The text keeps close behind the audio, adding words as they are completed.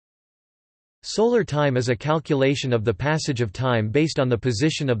Solar time is a calculation of the passage of time based on the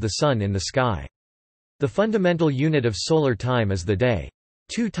position of the Sun in the sky. The fundamental unit of solar time is the day.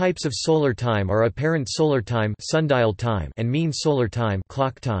 Two types of solar time are apparent solar time, sundial time, and mean solar time,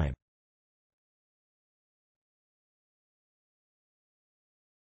 clock time.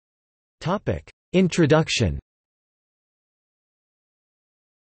 Topic: Introduction.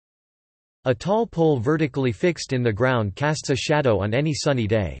 A tall pole vertically fixed in the ground casts a shadow on any sunny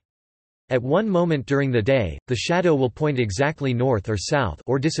day. At one moment during the day, the shadow will point exactly north or south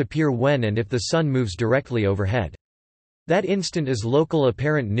or disappear when and if the sun moves directly overhead. That instant is local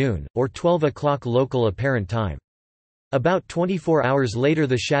apparent noon, or 12 o'clock local apparent time. About 24 hours later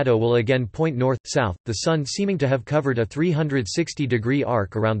the shadow will again point north-south, the sun seeming to have covered a 360-degree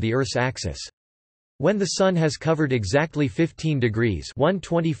arc around the Earth's axis. When the Sun has covered exactly 15 degrees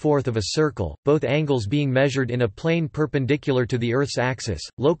 (1/24th of a circle), both angles being measured in a plane perpendicular to the Earth's axis,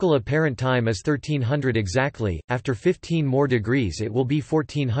 local apparent time is 1300 exactly. After 15 more degrees it will be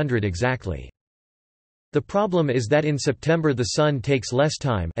 1400 exactly. The problem is that in September the Sun takes less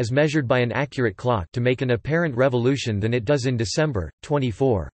time as measured by an accurate clock to make an apparent revolution than it does in December.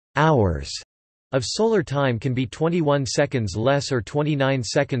 24 hours of solar time can be 21 seconds less or 29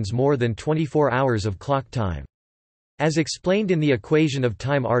 seconds more than 24 hours of clock time. As explained in the Equation of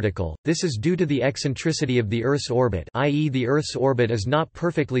Time article, this is due to the eccentricity of the Earth's orbit, i.e. the Earth's orbit is not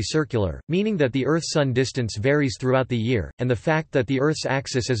perfectly circular, meaning that the Earth-Sun distance varies throughout the year, and the fact that the Earth's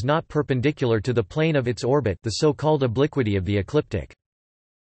axis is not perpendicular to the plane of its orbit, the so-called obliquity of the ecliptic.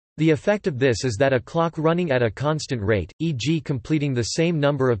 The effect of this is that a clock running at a constant rate, e.g. completing the same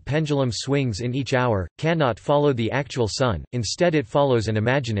number of pendulum swings in each hour, cannot follow the actual Sun, instead it follows an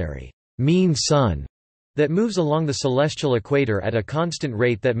imaginary mean Sun that moves along the celestial equator at a constant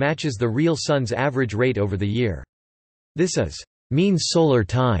rate that matches the real Sun's average rate over the year. This is mean solar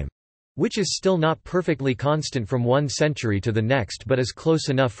time, which is still not perfectly constant from one century to the next but is close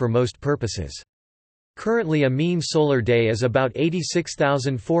enough for most purposes. Currently a mean solar day is about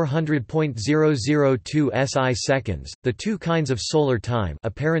 86,400.002 SI seconds. The two kinds of solar time,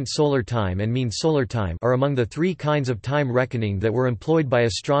 apparent solar time and mean solar time, are among the three kinds of time reckoning that were employed by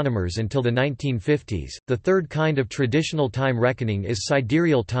astronomers until the 1950s. The third kind of traditional time reckoning is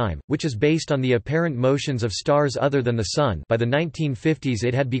sidereal time, which is based on the apparent motions of stars other than the Sun. By the 1950s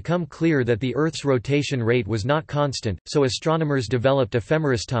it had become clear that the Earth's rotation rate was not constant, so astronomers developed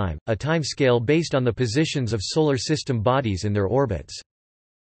ephemeris time, a timescale based on the positions of solar system bodies in their orbits.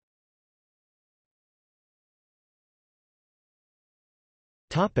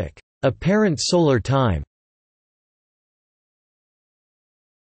 Topic: Apparent solar time.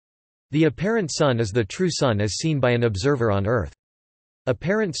 The apparent Sun is the true Sun as seen by an observer on Earth.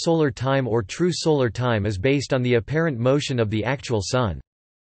 Apparent solar time or true solar time is based on the apparent motion of the actual Sun.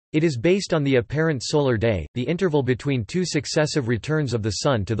 It is based on the apparent solar day, the interval between two successive returns of the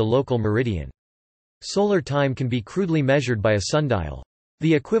Sun to the local meridian. Solar time can be crudely measured by a sundial.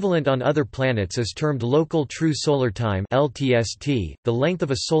 The equivalent on other planets is termed local true solar time (LTST). The length of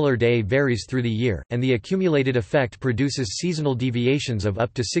a solar day varies through the year, and the accumulated effect produces seasonal deviations of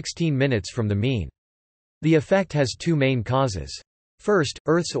up to 16 minutes from the mean. The effect has two main causes. First,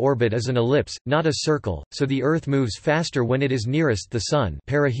 Earth's orbit is an ellipse, not a circle, so the Earth moves faster when it is nearest the Sun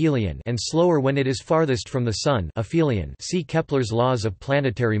perihelion and slower when it is farthest from the Sun aphelion. See Kepler's laws of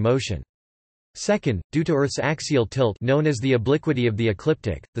planetary motion. Second, due to Earth's axial tilt known as the obliquity of the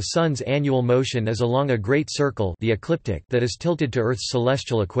ecliptic, the Sun's annual motion is along a great circle, the ecliptic, that is tilted to Earth's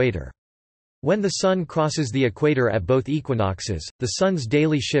celestial equator. When the Sun crosses the equator at both equinoxes, the Sun's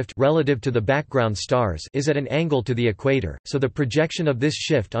daily shift relative to the background stars is at an angle to the equator, so the projection of this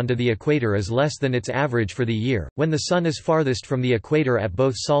shift onto the equator is less than its average for the year. When the Sun is farthest from the equator at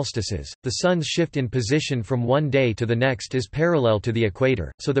both solstices, the Sun's shift in position from one day to the next is parallel to the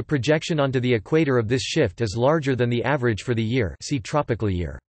equator, so the projection onto the equator of this shift is larger than the average for the year. See tropical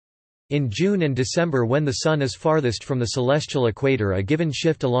year. In June and December when the Sun is farthest from the celestial equator, a given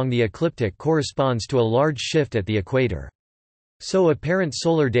shift along the ecliptic corresponds to a large shift at the equator. So apparent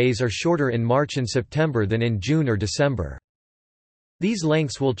solar days are shorter in March and September than in June or December. These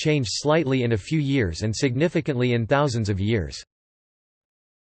lengths will change slightly in a few years and significantly in thousands of years.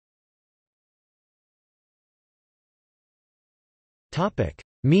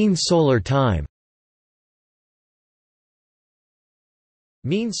 Mean solar time.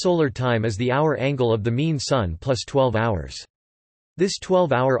 Mean solar time is the hour angle of the mean Sun plus 12 hours. This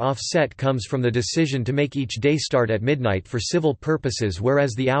 12-hour offset comes from the decision to make each day start at midnight for civil purposes,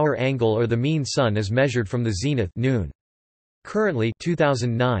 whereas the hour angle or the mean Sun is measured from the zenith noon. Currently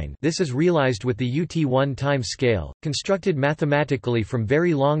 2009, this is realized with the UT1 time scale, constructed mathematically from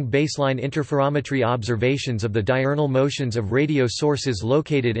very long baseline interferometry observations of the diurnal motions of radio sources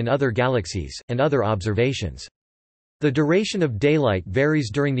located in other galaxies, and other observations. The duration of daylight varies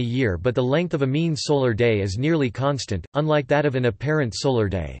during the year, but the length of a mean solar day is nearly constant, unlike that of an apparent solar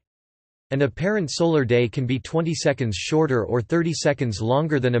day. An apparent solar day can be 20 seconds shorter or 30 seconds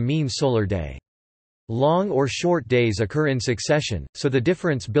longer than a mean solar day. Long or short days occur in succession, so the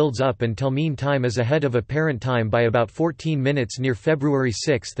difference builds up until mean time is ahead of apparent time by about 14 minutes near February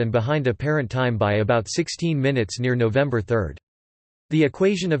 6 and behind apparent time by about 16 minutes near November 3. The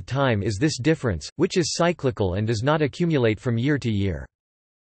equation of time is this difference, which is cyclical and does not accumulate from year to year.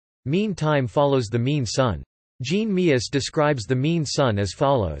 Mean time follows the mean sun. Jean Meus describes the mean sun as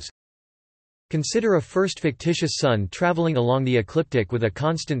follows. Consider a first fictitious sun traveling along the ecliptic with a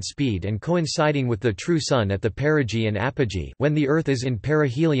constant speed and coinciding with the true sun at the perigee and apogee, when the Earth is in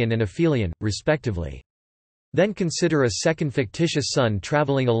perihelion and aphelion, respectively. Then consider a second fictitious sun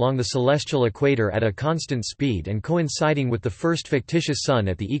traveling along the celestial equator at a constant speed and coinciding with the first fictitious sun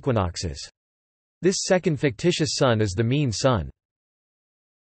at the equinoxes. This second fictitious sun is the mean sun.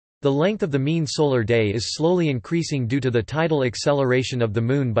 The length of the mean solar day is slowly increasing due to the tidal acceleration of the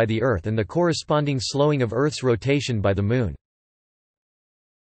Moon by the Earth and the corresponding slowing of Earth's rotation by the Moon.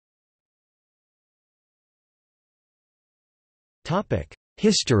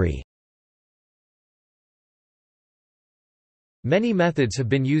 History. Many methods have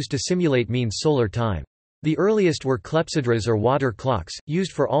been used to simulate mean solar time. The earliest were clepsydras or water clocks,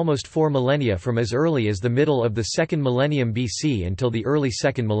 used for almost 4 millennia from as early as the middle of the 2nd millennium BC until the early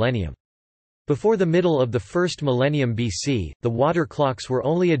 2nd millennium. Before the middle of the 1st millennium BC, the water clocks were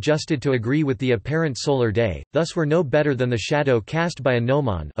only adjusted to agree with the apparent solar day, thus were no better than the shadow cast by a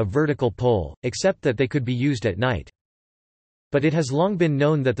gnomon, a vertical pole, except that they could be used at night. But it has long been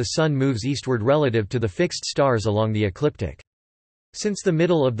known that the Sun moves eastward relative to the fixed stars along the ecliptic. Since the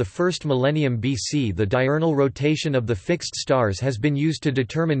middle of the 1st millennium BC, the diurnal rotation of the fixed stars has been used to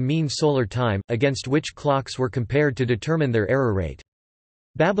determine mean solar time, against which clocks were compared to determine their error rate.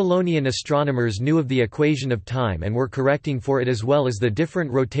 Babylonian astronomers knew of the equation of time and were correcting for it as well as the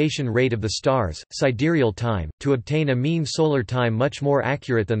different rotation rate of the stars, sidereal time, to obtain a mean solar time much more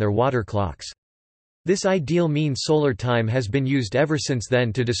accurate than their water clocks. This ideal mean solar time has been used ever since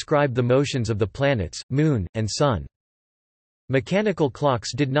then to describe the motions of the planets, Moon, and Sun. Mechanical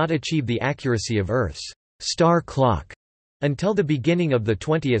clocks did not achieve the accuracy of Earth's star clock until the beginning of the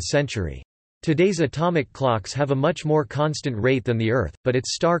 20th century. Today's atomic clocks have a much more constant rate than the Earth, but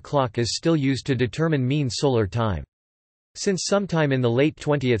its star clock is still used to determine mean solar time. Since sometime in the late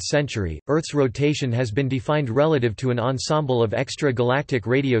 20th century, Earth's rotation has been defined relative to an ensemble of extra-galactic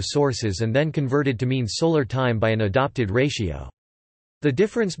radio sources and then converted to mean solar time by an adopted ratio. The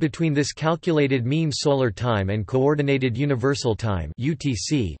difference between this calculated mean solar time and coordinated universal time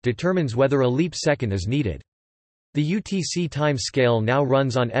 (UTC) determines whether a leap second is needed. The UTC time scale now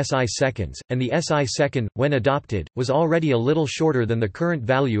runs on SI seconds, and the SI second, when adopted, was already a little shorter than the current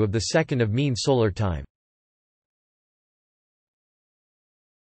value of the second of mean solar time.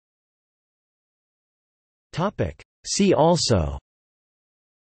 See also: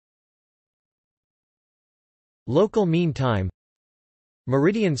 Local mean time,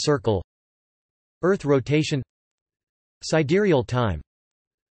 Meridian circle, Earth rotation, Sidereal time,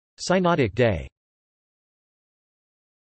 Synodic day.